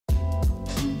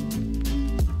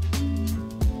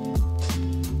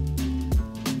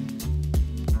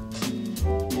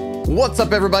What's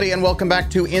up, everybody, and welcome back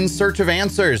to In Search of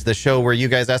Answers, the show where you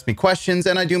guys ask me questions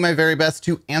and I do my very best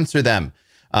to answer them.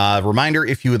 Reminder,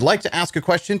 if you would like to ask a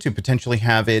question to potentially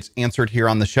have it answered here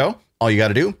on the show, all you got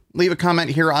to do, leave a comment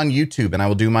here on YouTube and I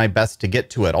will do my best to get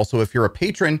to it. Also, if you're a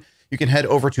patron, you can head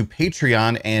over to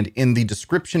Patreon, and in the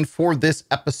description for this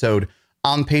episode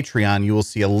on Patreon, you will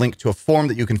see a link to a form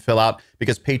that you can fill out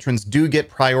because patrons do get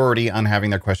priority on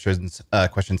having their questions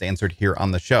answered here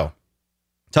on the show.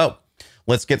 So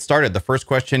let's get started. The first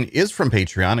question is from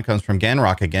Patreon. It comes from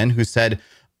Ganrock again, who said,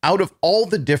 out of all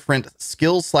the different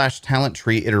skill/talent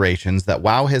tree iterations that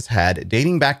WoW has had,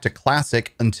 dating back to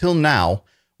Classic until now,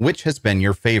 which has been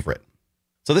your favorite?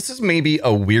 So this is maybe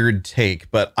a weird take,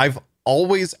 but I've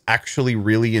always actually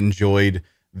really enjoyed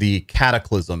the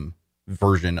Cataclysm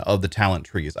version of the talent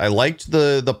trees. I liked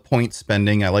the point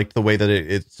spending. I liked the way that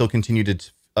it still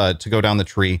continued to go down the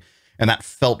tree, and that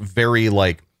felt very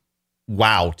like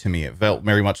WoW to me. It felt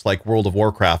very much like World of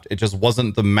Warcraft. It just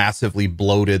wasn't the massively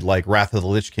bloated like Wrath of the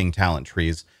Lich King talent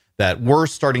trees that were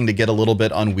starting to get a little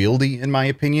bit unwieldy, in my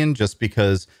opinion, just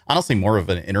because honestly more of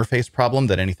an interface problem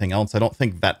than anything else. I don't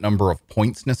think that number of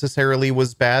points necessarily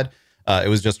was bad. It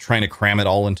was just trying to cram it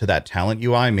all into that talent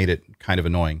UI made it kind of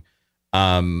annoying.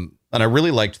 And I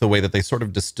really liked the way that they sort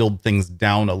of distilled things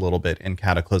down a little bit in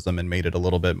Cataclysm and made it a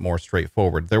little bit more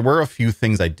straightforward. There were a few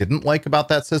things I didn't like about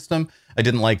that system. I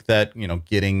didn't like that, you know,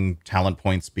 getting talent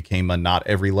points became a not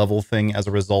every level thing as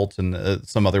a result, and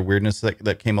some other weirdness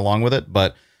that came along with it.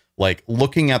 But like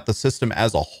looking at the system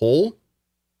as a whole,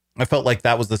 I felt like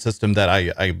that was the system that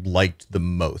I liked the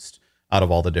most out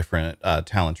of all the different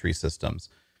talent tree systems.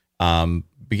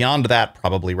 Beyond that,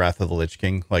 probably Wrath of the Lich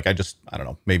King. Like I don't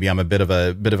know, maybe I'm a bit of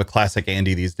a classic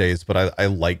Andy these days, but I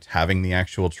liked having the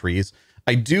actual trees.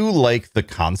 I do like the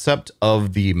concept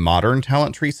of the modern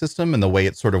talent tree system and the way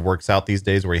it sort of works out these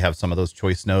days, where you have some of those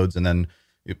choice nodes and then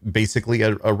basically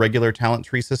a regular talent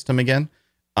tree system again.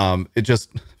 It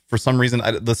just, for some reason,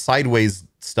 the sideways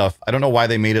stuff, I don't know why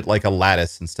they made it like a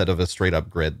lattice instead of a straight up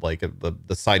grid. Like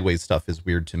the sideways stuff is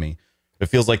weird to me. It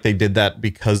feels like they did that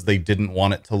because they didn't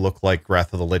want it to look like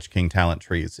Wrath of the Lich King talent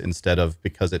trees instead of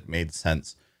because it made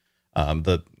sense. I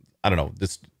don't know,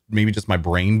 this maybe just my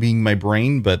brain being my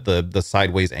brain, but the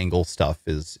sideways angle stuff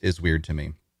is weird to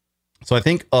me. So I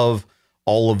think of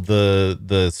all of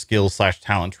the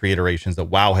skill/talent tree iterations that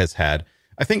WoW has had,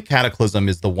 I think Cataclysm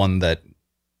is the one that,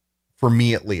 for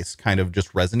me at least, kind of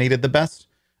just resonated the best.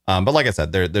 But like I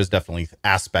said, there's definitely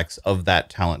aspects of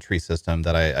that talent tree system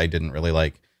that I didn't really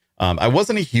like. I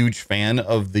wasn't a huge fan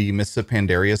of the Mists of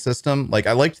Pandaria system. Like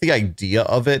I liked the idea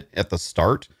of it at the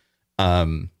start.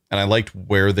 And I liked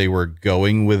where they were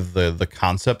going with the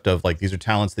concept of like, these are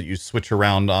talents that you switch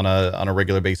around on a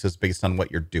regular basis based on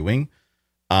what you're doing.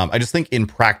 I just think in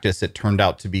practice, it turned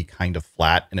out to be kind of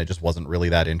flat and it just wasn't really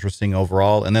that interesting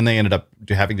overall. And then they ended up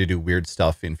having to do weird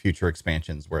stuff in future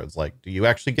expansions where it's like, do you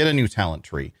actually get a new talent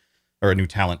tree or a new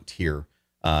talent tier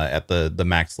at the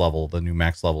max level, the new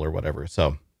max level or whatever.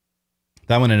 So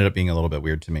that one ended up being a little bit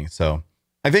weird to me. So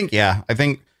I think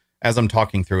as I'm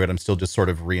talking through it, I'm still just sort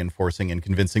of reinforcing and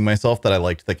convincing myself that I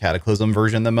liked the Cataclysm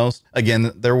version the most.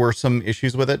 Again, there were some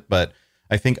issues with it, but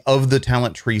I think of the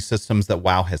talent tree systems that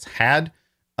WoW has had,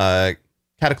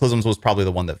 Cataclysms was probably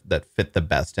the one that fit the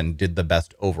best and did the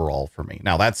best overall for me.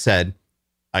 Now, that said,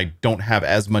 I don't have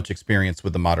as much experience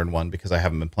with the modern one because I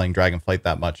haven't been playing Dragonflight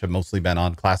that much. I've mostly been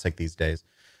on Classic these days.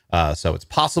 So it's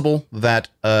possible that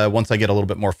once I get a little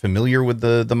bit more familiar with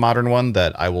the modern one,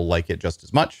 that I will like it just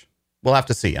as much. We'll have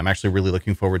to see. I'm actually really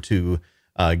looking forward to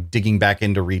digging back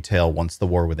into retail once the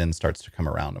War Within starts to come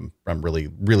around. I'm really,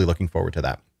 really looking forward to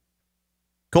that.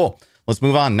 Cool. Let's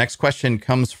move on. Next question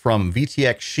comes from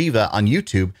VTX Shiva on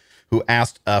YouTube, who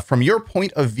asked, from your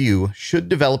point of view, should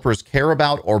developers care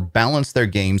about or balance their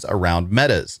games around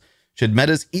metas? Should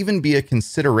metas even be a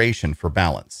consideration for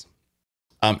balance?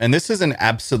 And this is an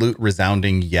absolute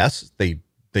resounding yes. They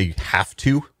have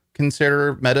to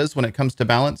consider metas when it comes to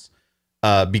balance,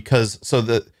 because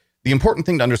the important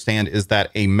thing to understand is that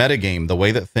a metagame, the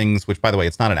way that things, which by the way,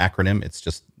 it's not an acronym, it's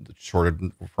just the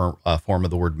shortened form of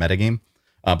the word metagame.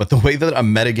 But the way that a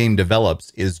metagame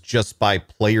develops is just by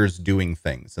players doing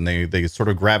things, and they sort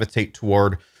of gravitate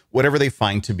toward whatever they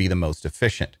find to be the most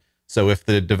efficient. So if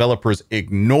the developers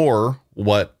ignore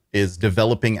what is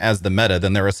developing as the meta,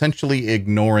 then they're essentially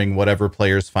ignoring whatever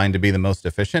players find to be the most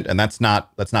efficient. And that's not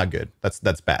good. That's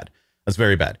bad. That's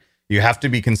very bad. You have to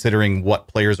be considering what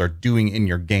players are doing in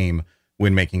your game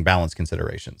when making balance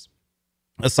considerations.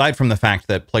 Aside from the fact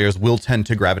that players will tend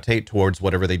to gravitate towards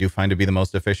whatever they do find to be the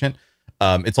most efficient,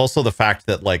 It's also the fact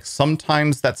that like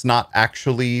sometimes that's not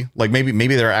actually like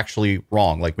maybe they're actually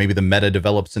wrong. Like maybe the meta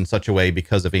develops in such a way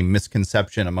because of a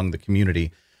misconception among the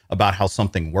community about how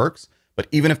something works. But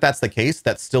even if that's the case,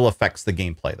 that still affects the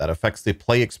gameplay. That affects the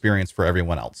play experience for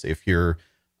everyone else. If you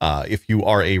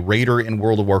are a raider in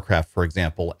World of Warcraft, for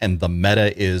example, and the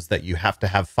meta is that you have to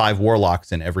have 5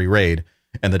 warlocks in every raid,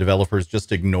 and the developers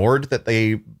just ignored that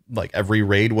they like every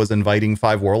raid was inviting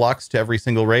 5 warlocks to every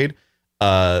single raid,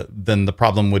 then the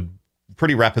problem would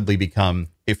pretty rapidly become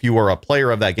if you were a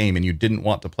player of that game and you didn't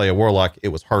want to play a warlock, it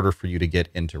was harder for you to get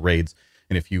into raids.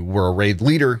 And if you were a raid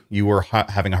leader, you were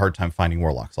having a hard time finding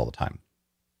warlocks all the time.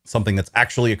 Something that's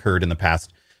actually occurred in the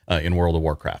past in World of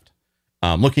Warcraft.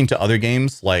 Looking to other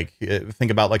games, like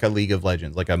think about like a League of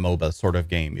Legends, like a MOBA sort of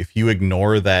game. If you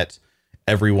ignore that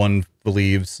everyone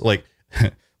believes, like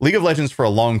League of Legends for a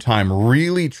long time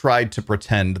really tried to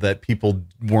pretend that people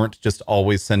weren't just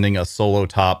always sending a solo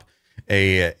top,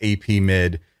 a AP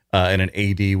mid, and an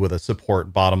AD with a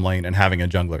support bottom lane and having a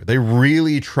jungler. They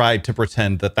really tried to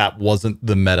pretend that that wasn't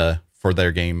the meta for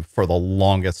their game for the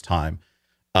longest time.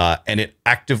 And it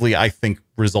actively, I think,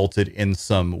 resulted in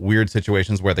some weird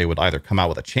situations where they would either come out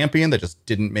with a champion that just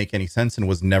didn't make any sense and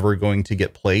was never going to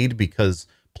get played because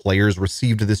players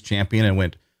received this champion and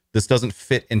went, this doesn't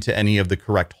fit into any of the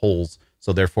correct holes,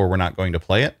 so therefore we're not going to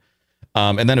play it.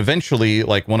 And then eventually,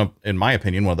 like in my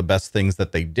opinion, one of the best things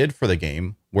that they did for the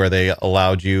game, where they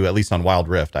allowed you, at least on Wild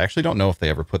Rift, I actually don't know if they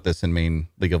ever put this in main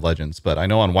League of Legends, but I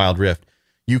know on Wild Rift,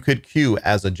 you could queue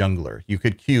as a jungler, you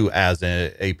could queue as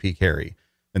an AP carry,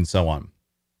 and so on.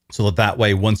 So that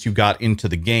way, once you got into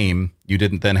the game, you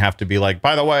didn't then have to be like,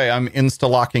 by the way, I'm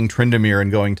insta-locking Tryndamere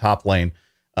and going top lane.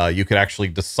 You could actually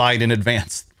decide in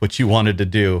advance what you wanted to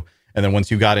do. And then once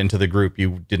you got into the group,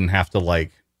 you didn't have to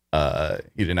like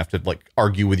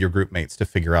argue with your group mates to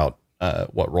figure out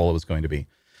what role it was going to be.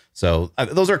 So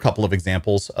those are a couple of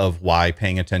examples of why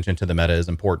paying attention to the meta is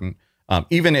important.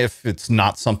 Even if it's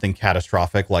not something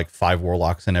catastrophic like 5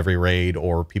 warlocks in every raid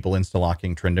or people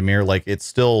insta-locking Tryndamere, like it's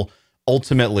still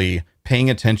ultimately paying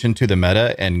attention to the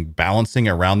meta and balancing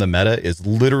around the meta is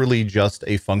literally just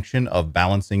a function of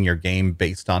balancing your game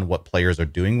based on what players are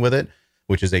doing with it,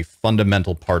 which is a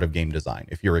fundamental part of game design.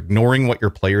 If you're ignoring what your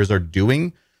players are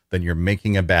doing, then you're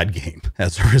making a bad game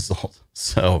as a result.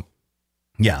 So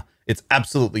yeah, it's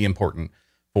absolutely important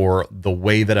for the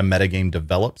way that a metagame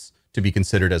develops to be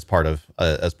considered as part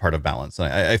of balance.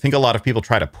 And I think a lot of people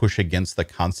try to push against the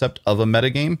concept of a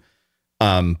metagame,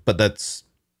 but that's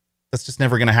just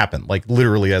never going to happen. Like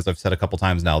literally, as I've said a couple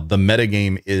times now, the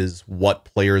metagame is what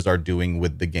players are doing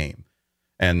with the game.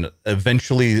 And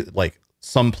eventually, like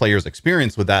some players'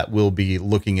 experience with that will be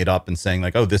looking it up and saying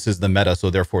like, oh, this is the meta, so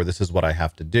therefore this is what I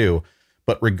have to do.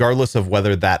 But regardless of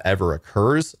whether that ever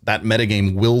occurs, that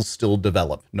metagame will still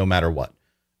develop no matter what.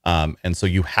 And so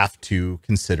you have to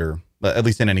consider, at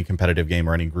least in any competitive game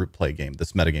or any group play game,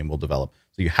 this metagame will develop.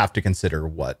 So you have to consider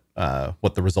what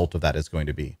the result of that is going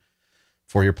to be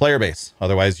for your player base.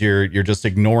 Otherwise, you're just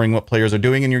ignoring what players are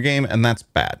doing in your game, and that's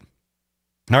bad.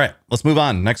 All right, let's move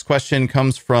on. Next question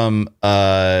comes from,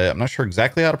 I'm not sure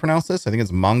exactly how to pronounce this. I think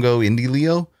it's Mongo Indie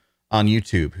Leo on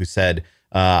YouTube, who said,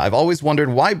 I've always wondered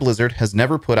why Blizzard has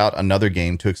never put out another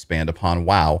game to expand upon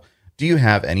WoW. Do you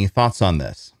have any thoughts on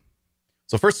this?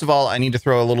 So first of all, I need to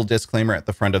throw a little disclaimer at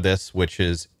the front of this, which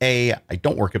is I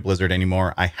don't work at Blizzard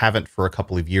anymore. I haven't for a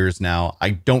couple of years now.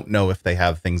 I don't know if they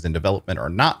have things in development or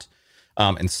not.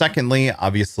 And secondly,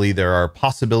 obviously, there are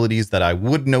possibilities that I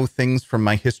would know things from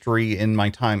my history in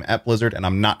my time at Blizzard, and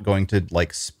I'm not going to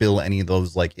like spill any of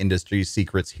those like industry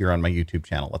secrets here on my YouTube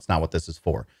channel. That's not what this is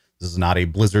for. This is not a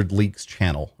Blizzard Leaks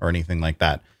channel or anything like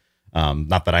that.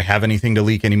 Not that I have anything to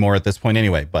leak anymore at this point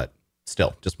anyway, but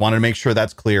still, just wanted to make sure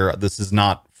that's clear. This is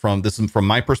from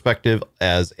my perspective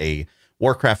as a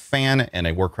Warcraft fan and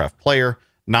a Warcraft player,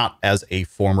 not as a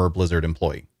former Blizzard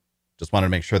employee. Just wanted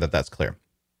to make sure that that's clear.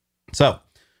 So,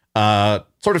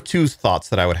 sort of two thoughts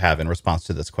that I would have in response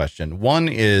to this question. One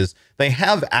is they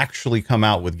have actually come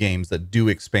out with games that do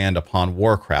expand upon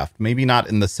Warcraft. Maybe not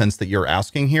in the sense that you're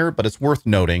asking here, but it's worth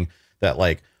noting that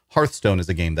like Hearthstone is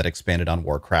a game that expanded on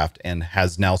Warcraft and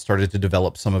has now started to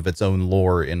develop some of its own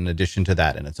lore in addition to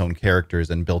that and its own characters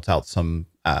and built out some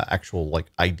actual like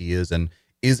ideas and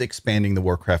is expanding the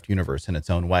Warcraft universe in its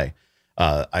own way.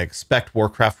 I expect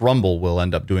Warcraft Rumble will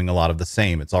end up doing a lot of the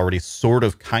same. It's already sort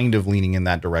of kind of leaning in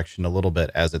that direction a little bit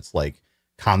as its like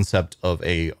concept of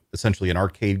essentially an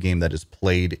arcade game that is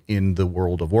played in the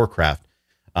world of Warcraft.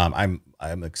 I'm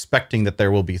expecting that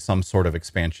there will be some sort of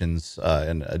expansions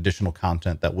and additional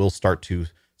content that will start to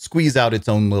squeeze out its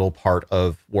own little part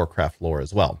of Warcraft lore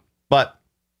as well. But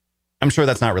I'm sure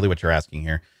that's not really what you're asking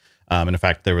here. And in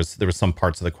fact, there was some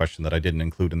parts of the question that I didn't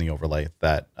include in the overlay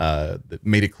that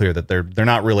made it clear that they're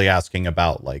not really asking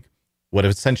about like what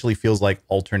essentially feels like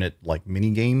alternate like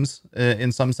mini games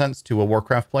in some sense to a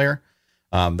Warcraft player.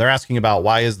 They're asking about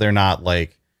why is there not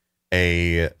like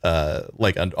a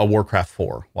Warcraft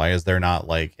 4? Why is there not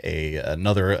like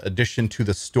another addition to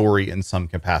the story in some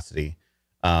capacity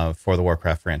for the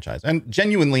Warcraft franchise? And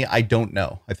genuinely, I don't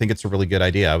know. I think it's a really good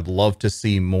idea. I would love to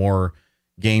see more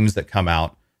games that come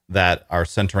out that are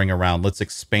centering around, let's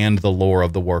expand the lore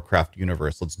of the Warcraft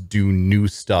universe. Let's do new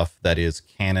stuff that is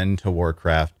canon to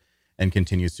Warcraft and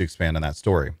continues to expand on that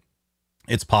story.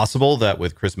 It's possible that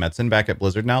with Chris Metzen back at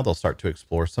Blizzard now, they'll start to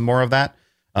explore some more of that.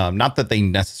 Not that they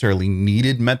necessarily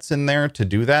needed Metzen there to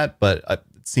do that, but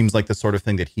it seems like the sort of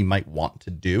thing that he might want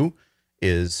to do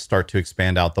is start to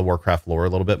expand out the Warcraft lore a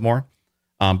little bit more.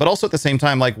 But also at the same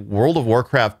time, like World of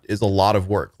Warcraft is a lot of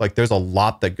work. Like there's a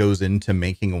lot that goes into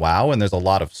making WoW, and there's a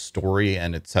lot of story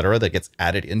and etc. that gets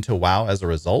added into WoW as a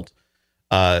result.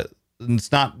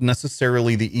 It's not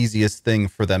necessarily the easiest thing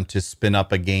for them to spin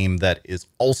up a game that is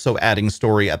also adding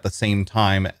story at the same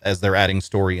time as they're adding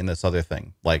story in this other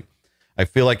thing. Like I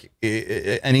feel like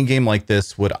any game like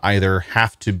this would either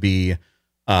have to be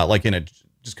like in a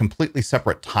just completely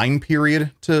separate time period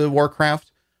to Warcraft,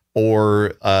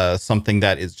 or something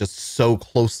that is just so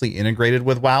closely integrated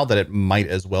with WoW that it might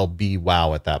as well be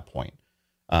WoW at that point.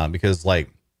 Because like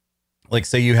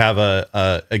say you have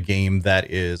a game that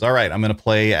is, all right, I'm going to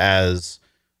play as,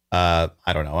 I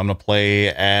don't know, I'm going to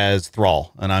play as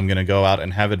Thrall, and I'm going to go out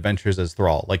and have adventures as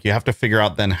Thrall. Like you have to figure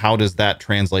out then how does that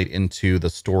translate into the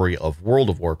story of World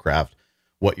of Warcraft,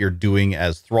 what you're doing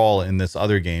as Thrall in this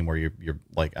other game where you're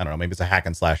like, I don't know, maybe it's a hack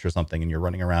and slash or something, and you're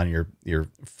running around, you're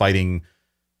fighting,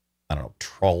 I don't know,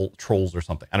 trolls or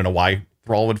something. I don't know why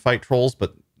Thrall would fight trolls,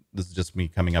 but this is just me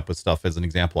coming up with stuff as an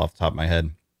example off the top of my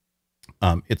head.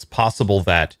 It's possible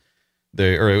that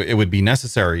it would be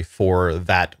necessary for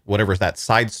that, whatever that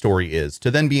side story is, to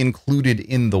then be included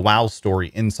in the WoW story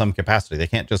in some capacity. They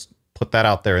can't just put that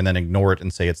out there and then ignore it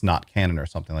and say it's not canon or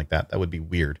something like that. That would be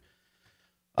weird.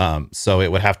 So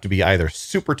it would have to be either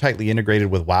super tightly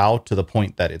integrated with WoW to the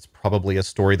point that it's probably a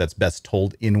story that's best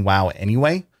told in WoW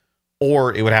anyway,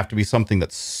 or it would have to be something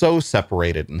that's so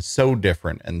separated and so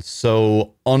different and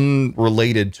so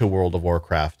unrelated to World of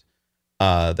Warcraft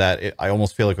that I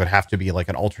almost feel like it would have to be like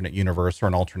an alternate universe or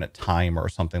an alternate time or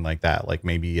something like that. Like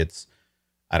maybe it's,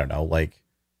 I don't know, like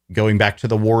going back to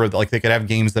the War of, like they could have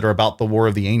games that are about the War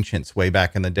of the Ancients way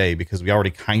back in the day, because we already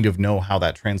kind of know how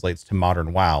that translates to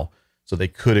modern WoW. So they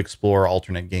could explore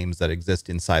alternate games that exist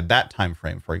inside that time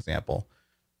frame, for example.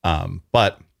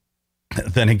 But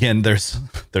then again,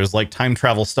 there's like time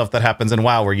travel stuff that happens in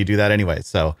WoW where you do that anyway.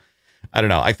 So I don't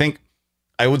know. I think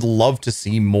I would love to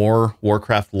see more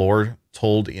Warcraft lore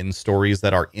told in stories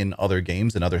that are in other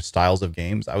games and other styles of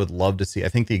games. I would love to see, I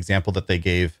think the example that they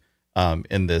gave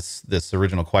in this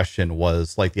original question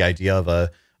was like the idea of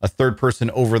a third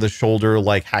person over the shoulder,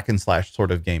 like hack and slash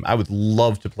sort of game. I would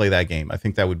love to play that game. I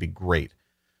think that would be great.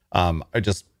 I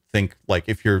just think like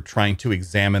if you're trying to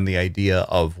examine the idea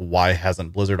of why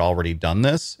hasn't Blizzard already done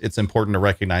this, it's important to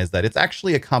recognize that it's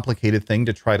actually a complicated thing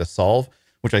to try to solve,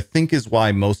 which I think is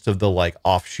why most of the like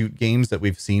offshoot games that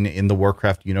we've seen in the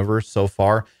Warcraft universe so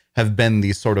far have been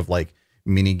these sort of like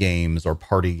mini games or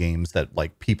party games that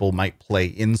like people might play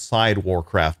inside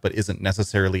Warcraft, but isn't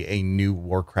necessarily a new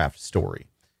Warcraft story,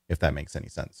 if that makes any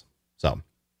sense. So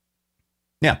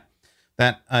yeah,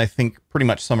 that I think pretty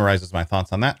much summarizes my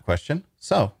thoughts on that question.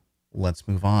 So let's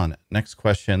move on. Next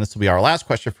question. This will be our last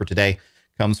question for today.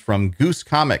 Comes from Goose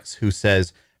Comics, who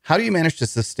says, how do you manage to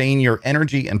sustain your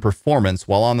energy and performance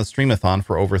while on the streamathon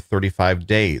for over 35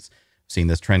 days? I've seen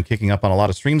this trend kicking up on a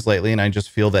lot of streams lately, and I just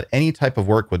feel that any type of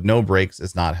work with no breaks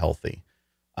is not healthy.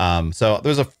 So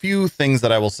there's a few things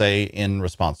that I will say in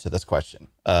response to this question.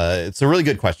 It's a really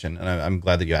good question, and I'm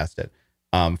glad that you asked it.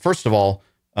 First of all,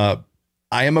 I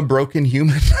am a broken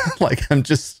human. Like, I'm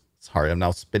just, sorry, I'm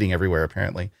now spitting everywhere,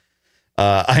 apparently.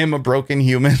 I am a broken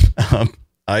human.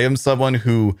 I am someone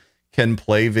who can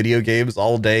play video games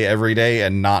all day, every day,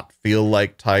 and not feel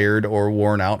like tired or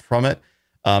worn out from it.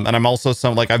 And I'm also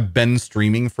I've been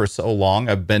streaming for so long.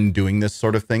 I've been doing this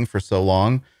sort of thing for so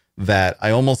long that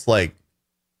I almost I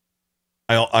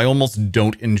almost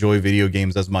don't enjoy video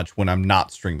games as much when I'm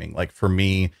not streaming. Like for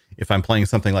me, if I'm playing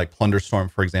something like Plunderstorm,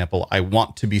 for example, I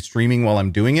want to be streaming while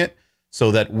I'm doing it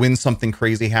so that when something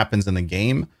crazy happens in the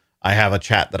game, I have a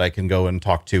chat that I can go and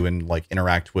talk to and like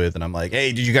interact with. And I'm like,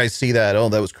 hey, did you guys see that? Oh,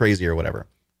 that was crazy or whatever.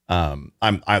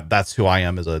 That's who I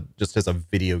am as a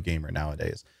video gamer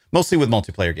nowadays. mostly with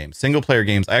multiplayer games. Single player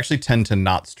games, I actually tend to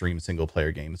not stream single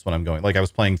player games when I'm going. Like I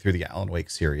was playing through the Alan Wake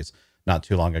series not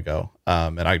too long ago,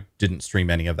 and I didn't stream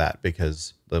any of that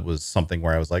because that was something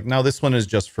where I was like, no, this one is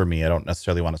just for me. I don't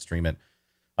necessarily want to stream it.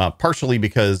 Partially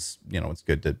because, you know, it's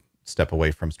good to step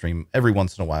away from stream every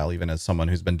once in a while, even as someone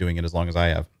who's been doing it as long as I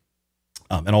have.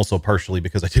 And also partially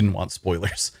because I didn't want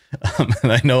spoilers.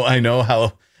 And I know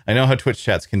how Twitch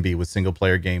chats can be with single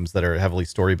player games that are heavily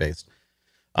story based.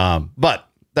 But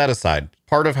that aside,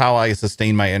 part of how I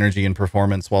sustain my energy and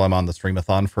performance while I'm on the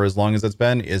streamathon for as long as it's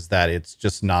been is that it's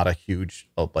just not a huge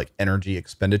like energy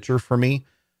expenditure for me.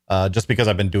 Just because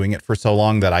I've been doing it for so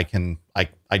long that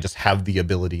I just have the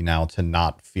ability now to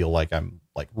not feel like I'm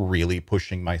like really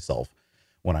pushing myself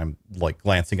when I'm like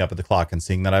glancing up at the clock and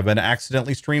seeing that I've been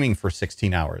accidentally streaming for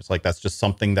 16 hours. Like that's just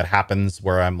something that happens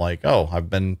where I'm like, oh, I've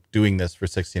been doing this for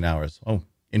 16 hours. Oh,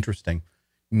 interesting.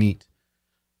 Neat.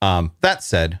 That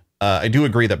said, I do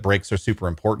agree that breaks are super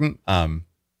important.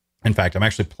 In fact, I'm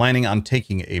actually planning on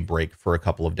taking a break for a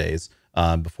couple of days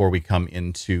before we come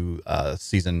into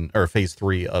phase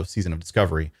 3 of Season of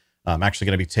Discovery. I'm actually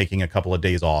going to be taking a couple of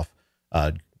days off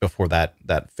before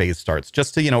that phase starts,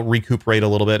 just to, you know, recuperate a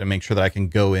little bit and make sure that I can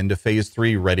go into phase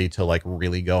 3 ready to like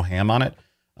really go ham on it,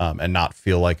 and not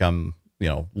feel like I'm, you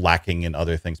know, lacking in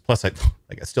other things. Plus, I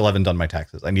still haven't done my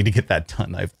taxes. I need to get that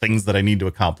done. I have things that I need to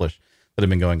accomplish that have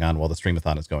been going on while the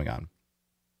streamathon is going on.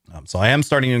 So I am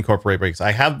starting to incorporate breaks.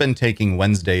 I have been taking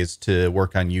Wednesdays to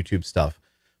work on YouTube stuff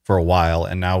for a while,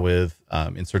 and now with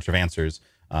In Search of Answers,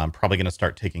 I'm probably going to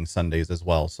start taking Sundays as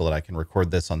well so that I can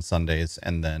record this on Sundays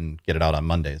and then get it out on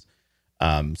Mondays.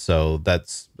 So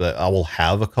I will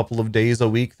have a couple of days a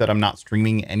week that I'm not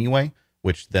streaming anyway,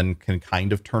 which then can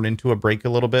kind of turn into a break a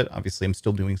little bit. Obviously, I'm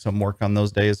still doing some work on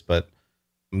those days, but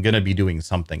I'm going to be doing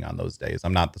something on those days.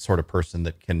 I'm not the sort of person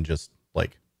that can just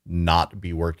like not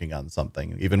be working on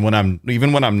something. Even when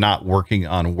I'm not working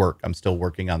on work, I'm still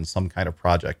working on some kind of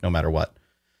project, no matter what.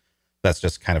 That's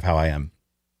just kind of how I am.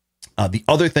 The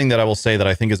other thing that I will say that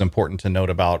I think is important to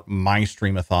note about my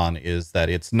streamathon is that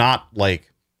it's not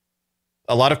like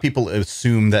a lot of people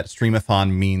assume that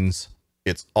streamathon means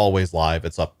it's always live.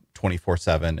 It's up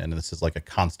 24/7. And this is like a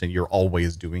constant, you're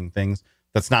always doing things.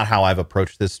 That's not how I've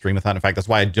approached this streamathon. In fact, that's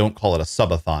why I don't call it a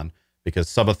subathon, because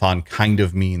subathon kind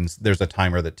of means there's a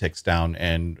timer that ticks down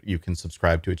and you can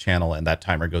subscribe to a channel and that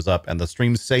timer goes up and the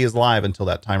stream stays live until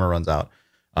that timer runs out.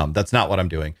 That's not what I'm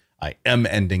doing. I am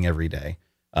ending every day.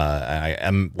 I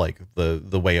am like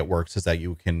the way it works is that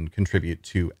you can contribute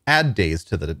to add days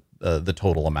to the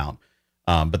total amount.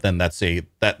 But then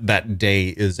that day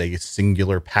is a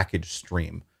singular package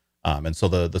stream. And so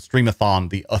the streamathon,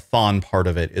 the athon part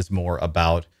of it is more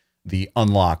about the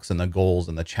unlocks and the goals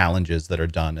and the challenges that are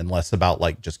done, and less about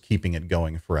like just keeping it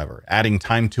going forever. Adding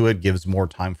time to it gives more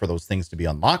time for those things to be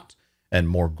unlocked and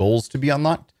more goals to be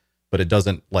unlocked, but it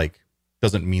doesn't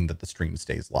mean that the stream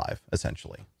stays live,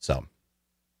 essentially. So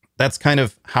that's kind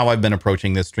of how I've been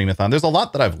approaching this streamathon. There's a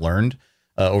lot that I've learned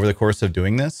over the course of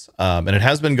doing this, and it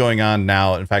has been going on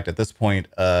now. In fact, at this point,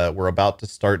 we're about to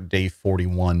start day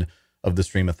 41 of the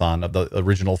streamathon, of the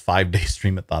original 5-day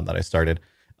streamathon that I started.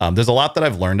 There's a lot that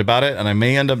I've learned about it, and I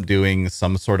may end up doing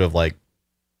some sort of like,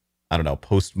 I don't know,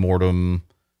 post-mortem,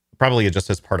 probably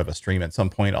just as part of a stream at some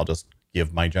point. I'll just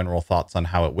give my general thoughts on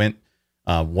how it went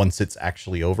once it's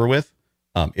actually over with,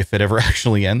 if it ever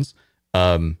actually ends.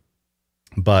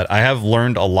 But I have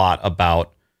learned a lot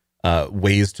about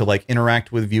ways to like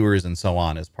interact with viewers and so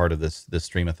on as part of this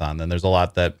streamathon. And there's a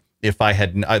lot that if I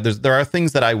had, there are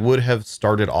things that I would have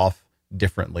started off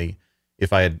differently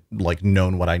if I had like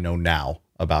known what I know now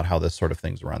about how this sort of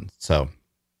things run. So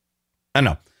I don't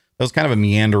know. That was kind of a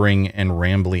meandering and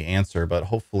rambly answer, but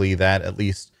hopefully that at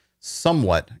least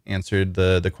somewhat answered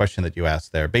the question that you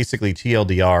asked there. Basically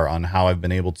TLDR on how I've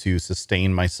been able to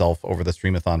sustain myself over the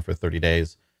streamathon for 40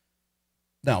 days,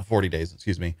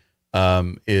 excuse me,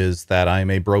 is that I'm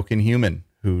a broken human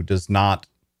who does not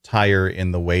tire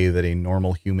in the way that a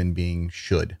normal human being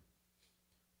should.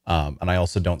 And I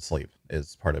also don't sleep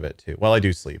is part of it too. Well, I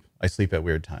do sleep. I sleep at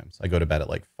weird times. I go to bed at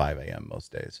like 5 a.m. most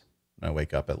days. And I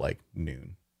wake up at like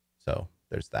noon. So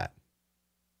there's that.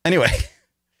 Anyway.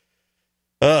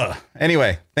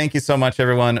 Anyway, thank you so much,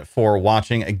 everyone, for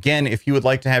watching. Again, if you would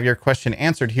like to have your question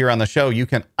answered here on the show, you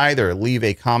can either leave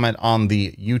a comment on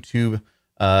the YouTube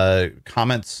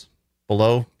comments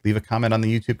below. Leave a comment on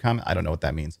the YouTube comment. I don't know what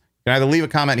that means. You can either leave a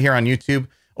comment here on YouTube,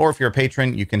 or if you're a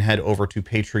patron, you can head over to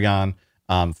Patreon.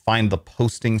 Find the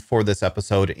posting for this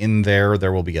episode in there.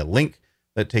 There will be a link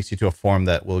that takes you to a form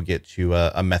that will get you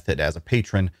a method as a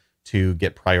patron to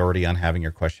get priority on having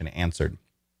your question answered.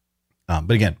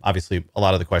 But again, obviously, a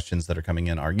lot of the questions that are coming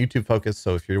in are YouTube focused.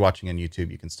 So if you're watching on YouTube,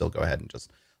 you can still go ahead and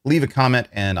just leave a comment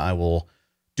and I will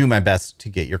do my best to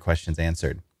get your questions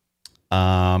answered.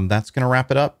 That's going to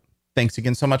wrap it up. Thanks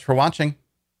again so much for watching.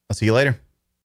 I'll see you later.